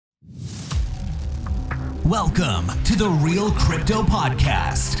Welcome to the Real Crypto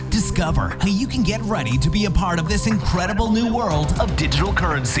Podcast. Discover how you can get ready to be a part of this incredible new world of digital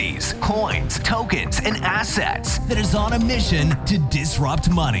currencies, coins, tokens, and assets that is on a mission to disrupt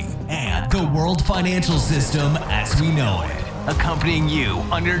money and the world financial system as we know it. Accompanying you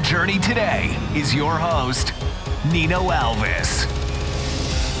on your journey today is your host, Nino Alvis.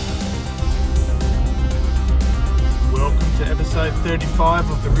 Welcome to episode 35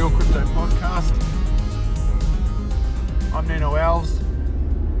 of the Real Crypto Podcast. I'm Nino Alves,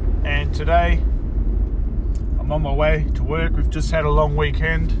 and today I'm on my way to work. We've just had a long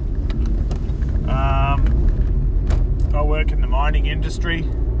weekend. I work in the mining industry,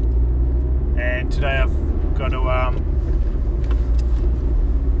 and today I've got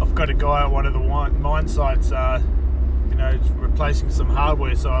a guy at one of the mine sites, replacing some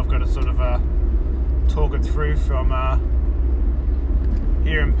hardware. So I've got to sort of talk it through from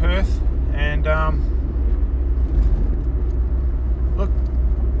here in Perth, and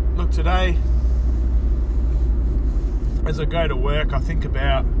Look, today, as I go to work, I think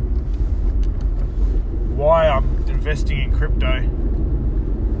about why I'm investing in crypto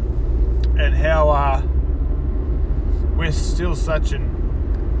and how we're still such an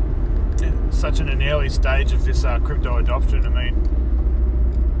early stage of this crypto adoption. I mean,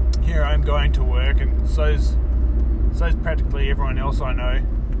 here I am going to work, and so's practically everyone else I know.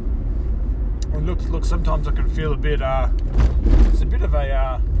 And look, sometimes I can feel a bit, it's a bit of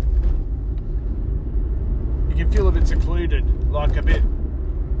a, you can feel a bit secluded, like a bit,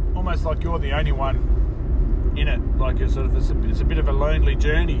 almost like you're the only one in it, like it's a bit of a lonely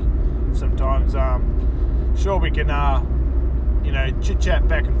journey sometimes. Sure, we can, chit-chat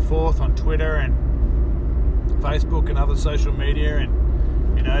back and forth on Twitter and Facebook and other social media, and,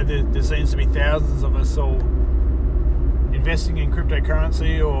 there seems to be thousands of us all investing in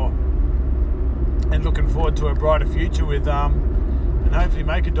cryptocurrency and looking forward to a brighter future with and hopefully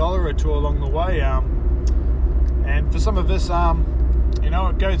make $1 or $2 along the way. And for some of us,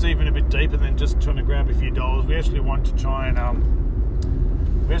 it goes even a bit deeper than just trying to grab a few dollars. We actually want to try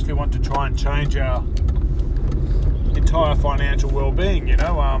and change our entire financial well-being.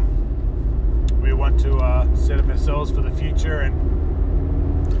 We want to set up ourselves for the future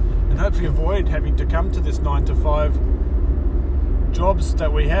and hopefully avoid having to come to this 9-to-5 jobs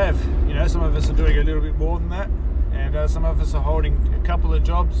that we have. Some of us are doing a little bit more than that, and some of us are holding a couple of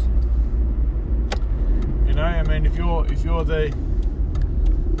jobs. If you're the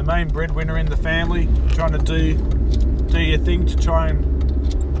main breadwinner in the family, trying to do your thing to try and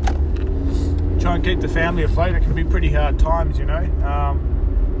keep the family afloat, it can be pretty hard times.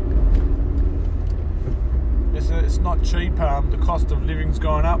 It's not cheap. The cost of living's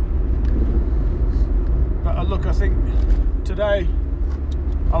gone up. But look, I think today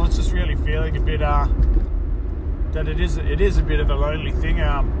I was just really feeling a bit that it is a bit of a lonely thing.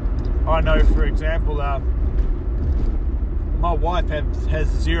 I know, for example, my wife has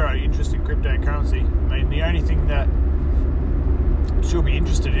zero interest in cryptocurrency. I mean, the only thing that she'll be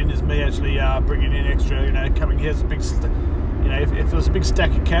interested in is me actually bringing in extra. Coming here's a big, if there was a big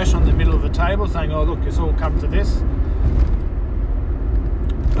stack of cash on the middle of the table, saying, "Oh, look, it's all come to this."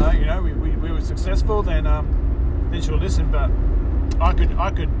 We were successful, then she'll listen. But I could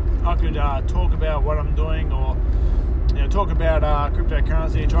talk about what I'm doing, or talk about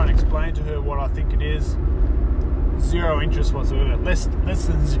cryptocurrency and try and explain to her what I think it is. Zero interest whatsoever. Less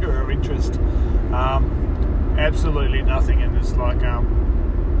than zero interest. Absolutely nothing. And it's like,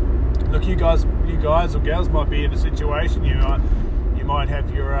 look, you guys or gals might be in a situation. You might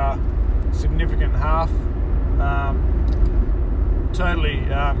have your significant half totally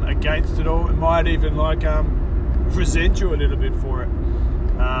against it all. It might even resent you a little bit for it.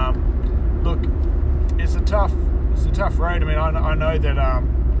 Look, it's a tough road. I mean, I know that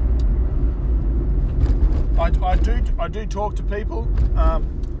I do talk to people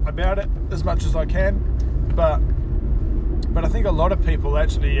about it as much as I can, but I think a lot of people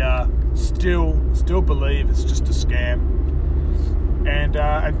actually still believe it's just a scam, and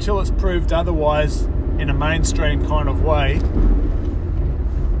until it's proved otherwise in a mainstream kind of way,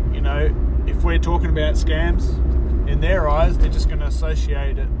 if we're talking about scams, in their eyes, they're just going to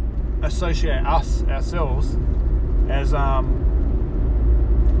associate us ourselves as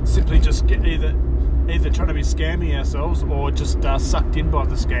simply just either trying to be scamming ourselves or just sucked in by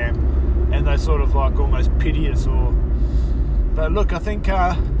the scam, and they sort of like almost pity us. But look, I think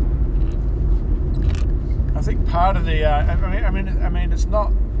part of the I mean it's not.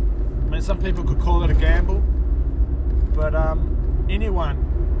 I mean, some people could call it a gamble, but anyone,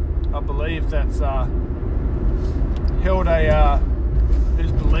 I believe, that's held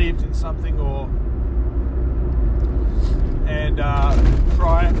who's believed in something or and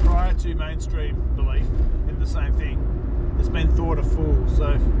prior to mainstream belief in the same thing, it's been thought a fool. So,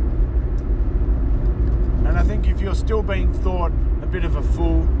 and I think if you're still being thought a bit of a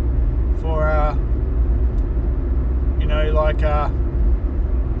fool for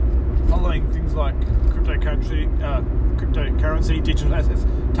following things like cryptocurrency, digital assets,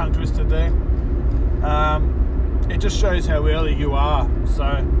 tongue twisted there, it just shows how early you are.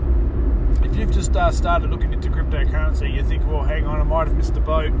 So if you've just started looking into cryptocurrency, you think, well, hang on, I might have missed the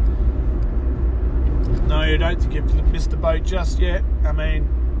boat. No, you don't think you've missed the boat just yet. I mean,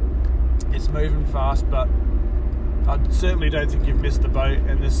 it's moving fast, but I certainly don't think you've missed the boat.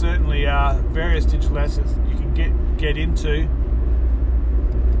 And there's certainly various digital assets that you can get into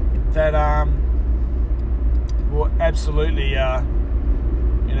that will absolutely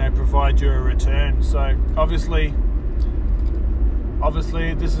provide you a return. So obviously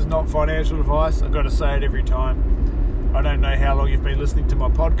this is not financial advice. I've got to say it every time. I don't know how long you've been listening to my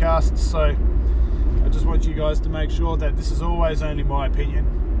podcasts, so I just want you guys to make sure that this is always only my opinion.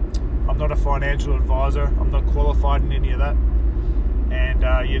 I'm not a financial advisor. I'm not qualified in any of that. And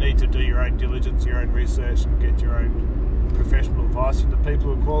you need to do your own diligence, your own research, and get your own professional advice from the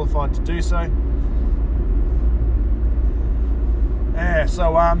people who are qualified to do so. Yeah,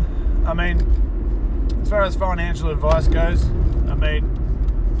 so I mean, as far as financial advice goes, I mean,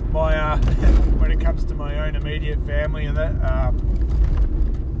 my when it comes to my own immediate family and that,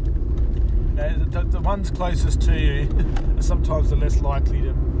 the ones closest to you are sometimes the less likely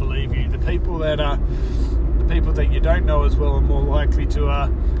to believe you. The people that you don't know as well are more likely to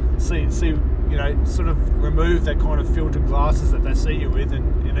see sort of remove that kind of filtered glasses that they see you with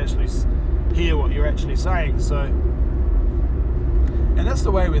and actually hear what you're actually saying. So, and that's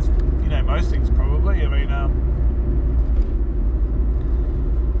the way with most things probably. I mean,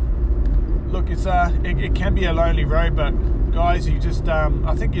 look, it can be a lonely road, but guys, you just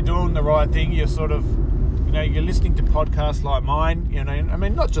I think you're doing the right thing. You're sort of you're listening to podcasts like mine. I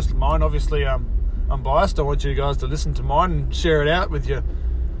mean, not just mine. Obviously, I'm biased. I want you guys to listen to mine and share it out with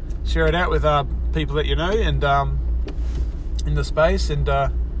people that you know and in the space and or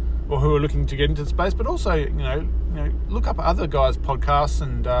who are looking to get into the space. But also, look up other guys' podcasts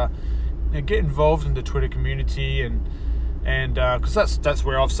and get involved in the Twitter community and because that's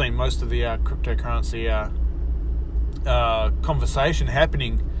where I've seen most of the cryptocurrency conversation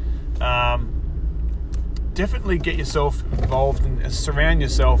happening. Definitely get yourself involved and surround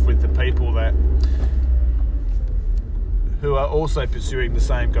yourself with the people who are also pursuing the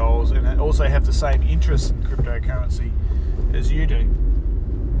same goals and also have the same interests in cryptocurrency as you do.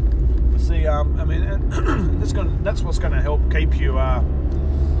 See, I mean, that's what's going to help keep you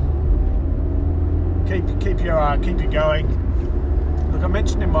keep you going. Look, I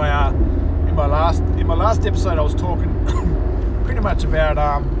mentioned in my last episode, I was talking pretty much about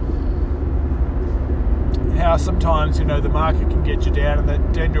how sometimes the market can get you down, and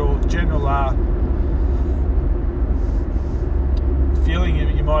that general feeling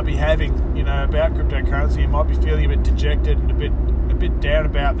you might be having about cryptocurrency. You might be feeling a bit dejected and a bit down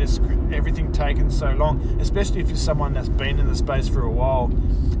about everything taking so long, especially if you're someone that's been in the space for a while.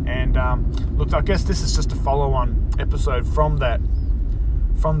 And look, I guess this is just a follow-on episode from the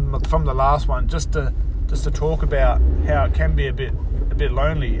last one, just to talk about how it can be a bit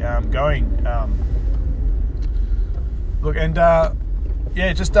lonely going. Look, and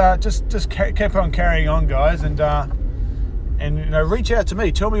just keep on carrying on, guys, and reach out to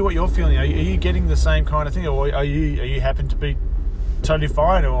me. Tell me what you're feeling. Are you getting the same kind of thing, or are you happen to be totally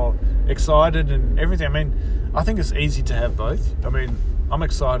fine or excited and everything? I mean, I think it's easy to have both. I mean, I'm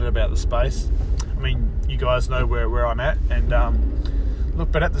excited about the space. I mean, you guys know where I'm at, and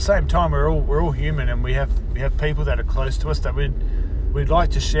look, but at the same time, we're all human, and we have people that are close to us that we'd like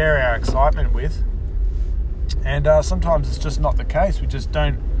to share our excitement with, and sometimes it's just not the case. We just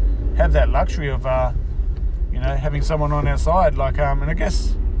don't have that luxury of having someone on our side. Like, and I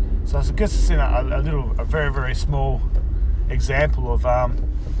guess it's in a very, very small example of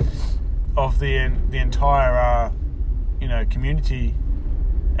the entire community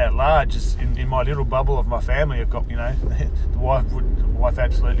at large. Is in my little bubble of my family. I've got the wife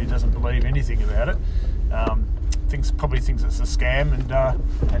absolutely doesn't believe anything about it. Probably thinks it's a scam, and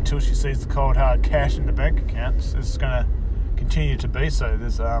until she sees the cold hard cash in the bank account, it's going to continue to be so.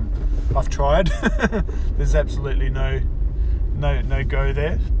 There's I've tried. There's absolutely no go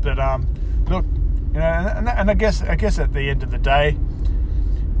there. But look, and I guess at the end of the day,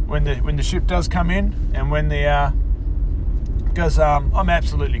 when the ship does come in, and when because I'm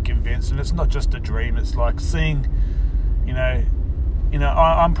absolutely convinced, and it's not just a dream. It's like seeing,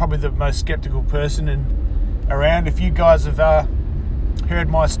 I'm probably the most skeptical person around. If you guys have heard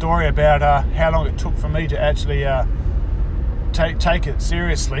my story about how long it took for me to actually take it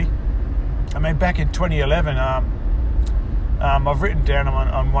seriously, I mean, back in 2011, I've written down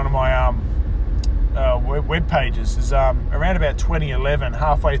on one of my web pages, is around about 2011,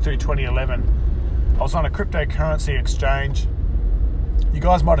 halfway through 2011, I was on a cryptocurrency exchange. You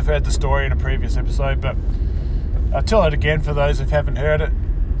guys might have heard the story in a previous episode, but I'll tell it again for those who haven't heard it.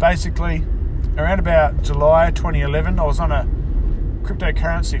 Basically, around about July 2011, I was on a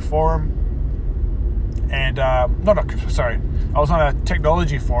cryptocurrency forum, and I was on a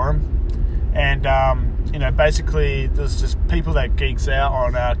technology forum, and basically there's just people that geeks out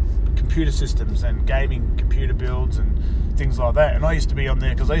on computer systems and gaming computer builds and things like that. And I used to be on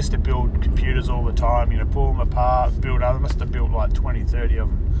there because I used to build computers all the time, pull them apart, build others. I must have built like 20, 30 of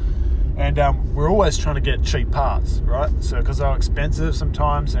them. And we're always trying to get cheap parts, right? So because they're expensive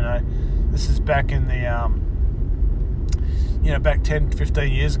sometimes, this is back in the back 10,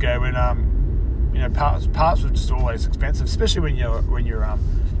 15 years ago when parts were just always expensive, especially when you're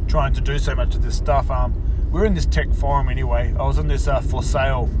trying to do so much of this stuff. We're in this tech forum anyway. I was on this for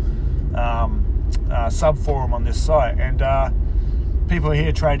sale sub forum on this site, and people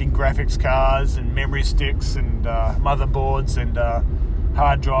here trading graphics cards and memory sticks and motherboards and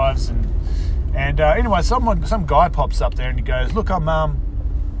hard drives, and anyway, some guy pops up there and he goes, "Look, I'm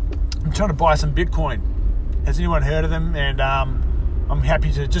trying to buy some Bitcoin. Has anyone heard of them? And I'm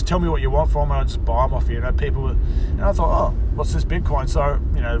happy to just tell me what you want for them, and I'll just buy them off you." People were, and I thought, oh, what's this Bitcoin? So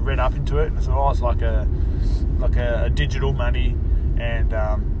read up into it, and I thought, oh, it's like a digital money, and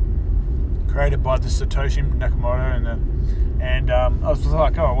created by the Satoshi Nakamoto, and I was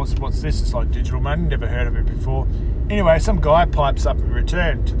like, oh, what's this? It's like digital money. Never heard of it before. Anyway, some guy pipes up in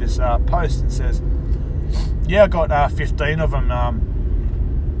return to this post and says, "Yeah, I got 15 of them.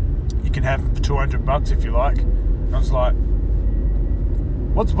 You can have them for $200 if you like." And I was like,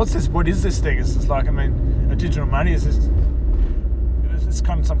 What's this? What is this thing? It's just like, a digital money. Is this? It's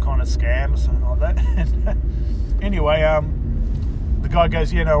kind of some kind of scam or something like that. And anyway, the guy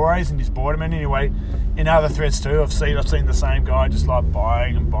goes, "Yeah, no worries," and he's bought them. And anyway, in other threads too, I've seen the same guy just like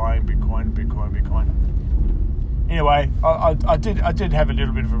buying Bitcoin. Anyway, I did have a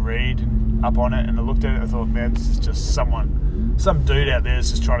little bit of a read and up on it, and I looked at it and I thought, man, this is just some dude out there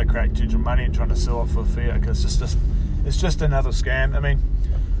that's just trying to create digital money and trying to sell it for fiat, because it's just another scam.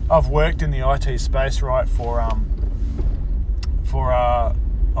 I've worked in the IT space, right, for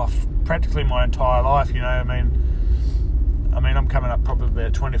practically my entire life. I'm coming up probably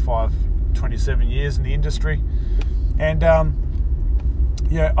about 25, 27 years in the industry, and I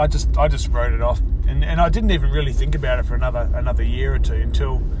just wrote it off, and I didn't even really think about it for another year or two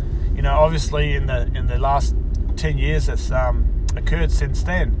until, obviously in the last 10 years that's occurred since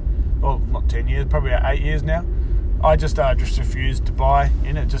then. Well, not 10 years, probably 8 years now. I just refused to buy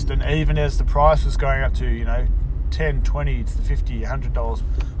in it. And even as the price was going up to, $10, $20, $50, $100.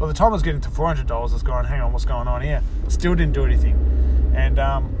 By the time I was getting to $400, I was going, hang on, what's going on here? Still didn't do anything. And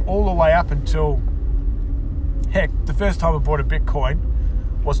all the way up until, heck, the first time I bought a Bitcoin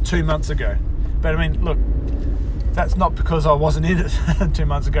was 2 months ago. But look, that's not because I wasn't in it 2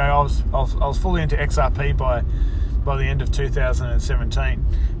 months ago. I was fully into XRP by the end of 2017.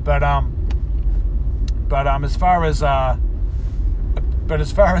 But as far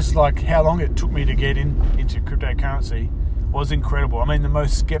as like how long it took me to get into cryptocurrency was incredible. The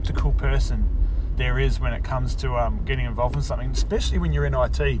most skeptical person there is when it comes to getting involved in something, especially when you're in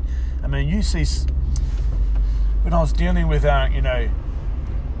IT. You see, when I was dealing with other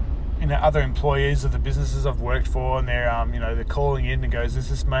employees of the businesses I've worked for, and they're calling in and goes, "Is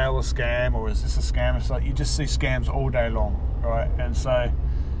this mail a scam, or is this a scam?" It's like you just see scams all day long, right? And so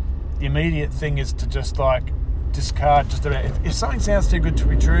the immediate thing is to just like discard just about, if something sounds too good to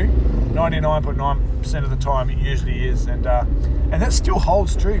be true, 99.9% of the time it usually is, and that still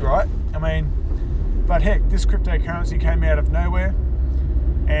holds true, right? But heck, this cryptocurrency came out of nowhere,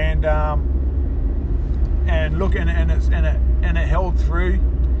 and look, and it held through.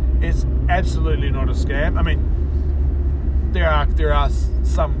 It's absolutely not a scam. There are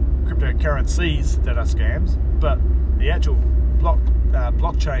some cryptocurrencies that are scams, but the actual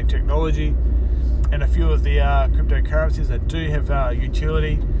blockchain technology and a few of the cryptocurrencies that do have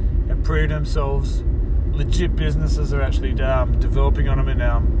utility and prove themselves, legit businesses are actually developing on them,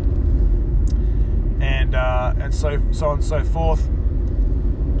 and so on and so forth.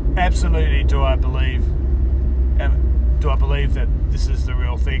 Absolutely, do I believe that this is the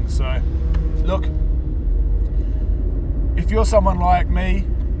real thing? So, look, if you're someone like me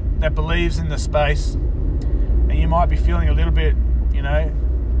that believes in the space, and you might be feeling a little bit,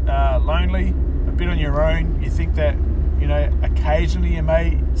 lonely, a bit on your own, you think that, occasionally you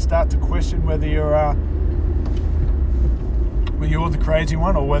may start to question whether you're the crazy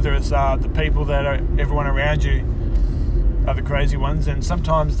one, or whether it's the people that are everyone around you are the crazy ones. And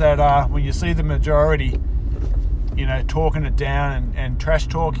sometimes that when you see the majority, talking it down and trash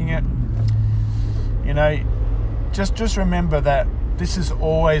talking it, just remember that this is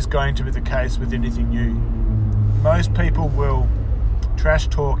always going to be the case with anything new. Most people will trash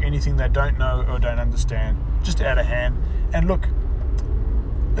talk anything they don't know or don't understand, just out of hand. And look,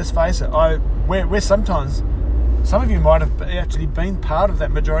 let's face it, we're sometimes, some of you might have actually been part of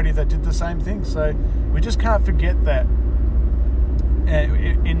that majority that did the same thing. So we just can't forget that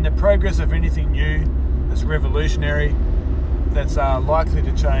in the progress of anything new that's revolutionary, that's likely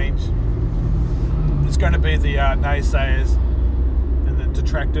to change, it's going to be the naysayers and the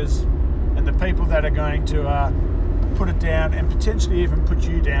detractors and the people that are going to put it down and potentially even put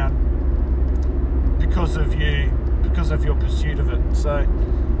you down because of your pursuit of it. So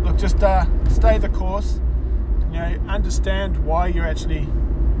look, just stay the course. Understand why you're actually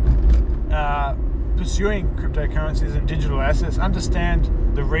pursuing cryptocurrencies and digital assets. Understand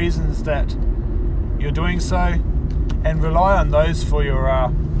the reasons that you're doing so, and rely on those for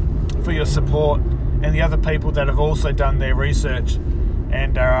your support and the other people that have also done their research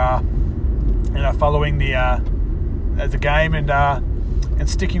and are following the game and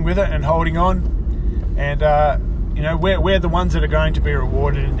sticking with it and holding on. And we're the ones that are going to be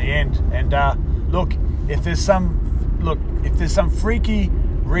rewarded in the end. And look, if there's some freaky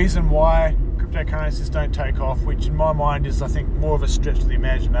reason why cryptocurrencies don't take off, which in my mind is, I think, more of a stretch of the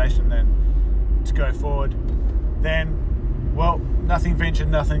imagination than to go forward, then, well, nothing ventured,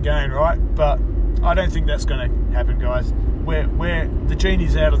 nothing gained, right? But I don't think that's going to happen, guys. We're the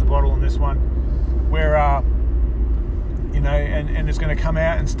genie's out of the bottle on this one. We're and it's going to come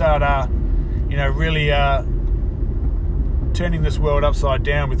out and start really turning this world upside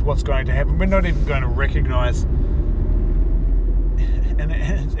down with what's going to happen. We're not even going to recognise, and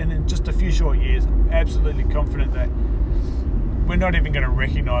in just a few short years, I'm absolutely confident that we're not even going to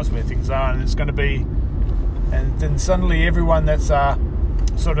recognise where things are, and it's going to be, and then suddenly everyone that's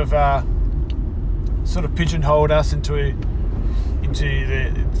sort of pigeonholed us into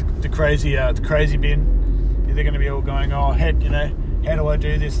the crazy bin. They're going to be all going, how do I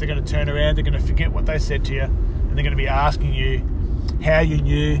do this? They're going to turn around, they're going to forget what they said to you, and they're going to be asking you how you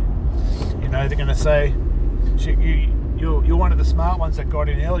knew. They're going to say, you're one of the smart ones that got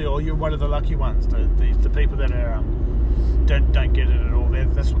in early, or you're one of the lucky ones. The people that are don't get it at all.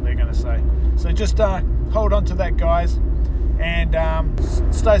 That's what they're going to say. So just hold on to that, guys, and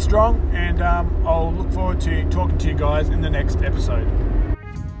stay strong. And I'll look forward to talking to you guys in the next episode.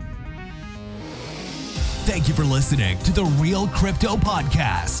 Thank you for listening to the Real Crypto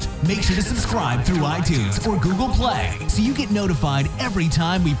Podcast. Make sure to subscribe through iTunes or Google Play so you get notified every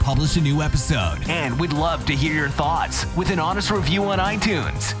time we publish a new episode. And we'd love to hear your thoughts with an honest review on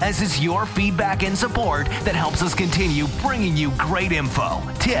iTunes, as it's your feedback and support that helps us continue bringing you great info,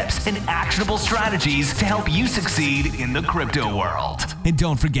 tips, and actionable strategies to help you succeed in the crypto world. And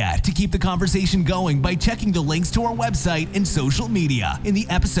don't forget to keep the conversation going by checking the links to our website and social media in the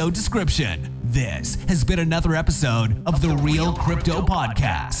episode description. This has been another episode of the Real Crypto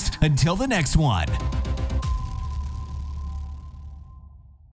Podcast. Until the next one.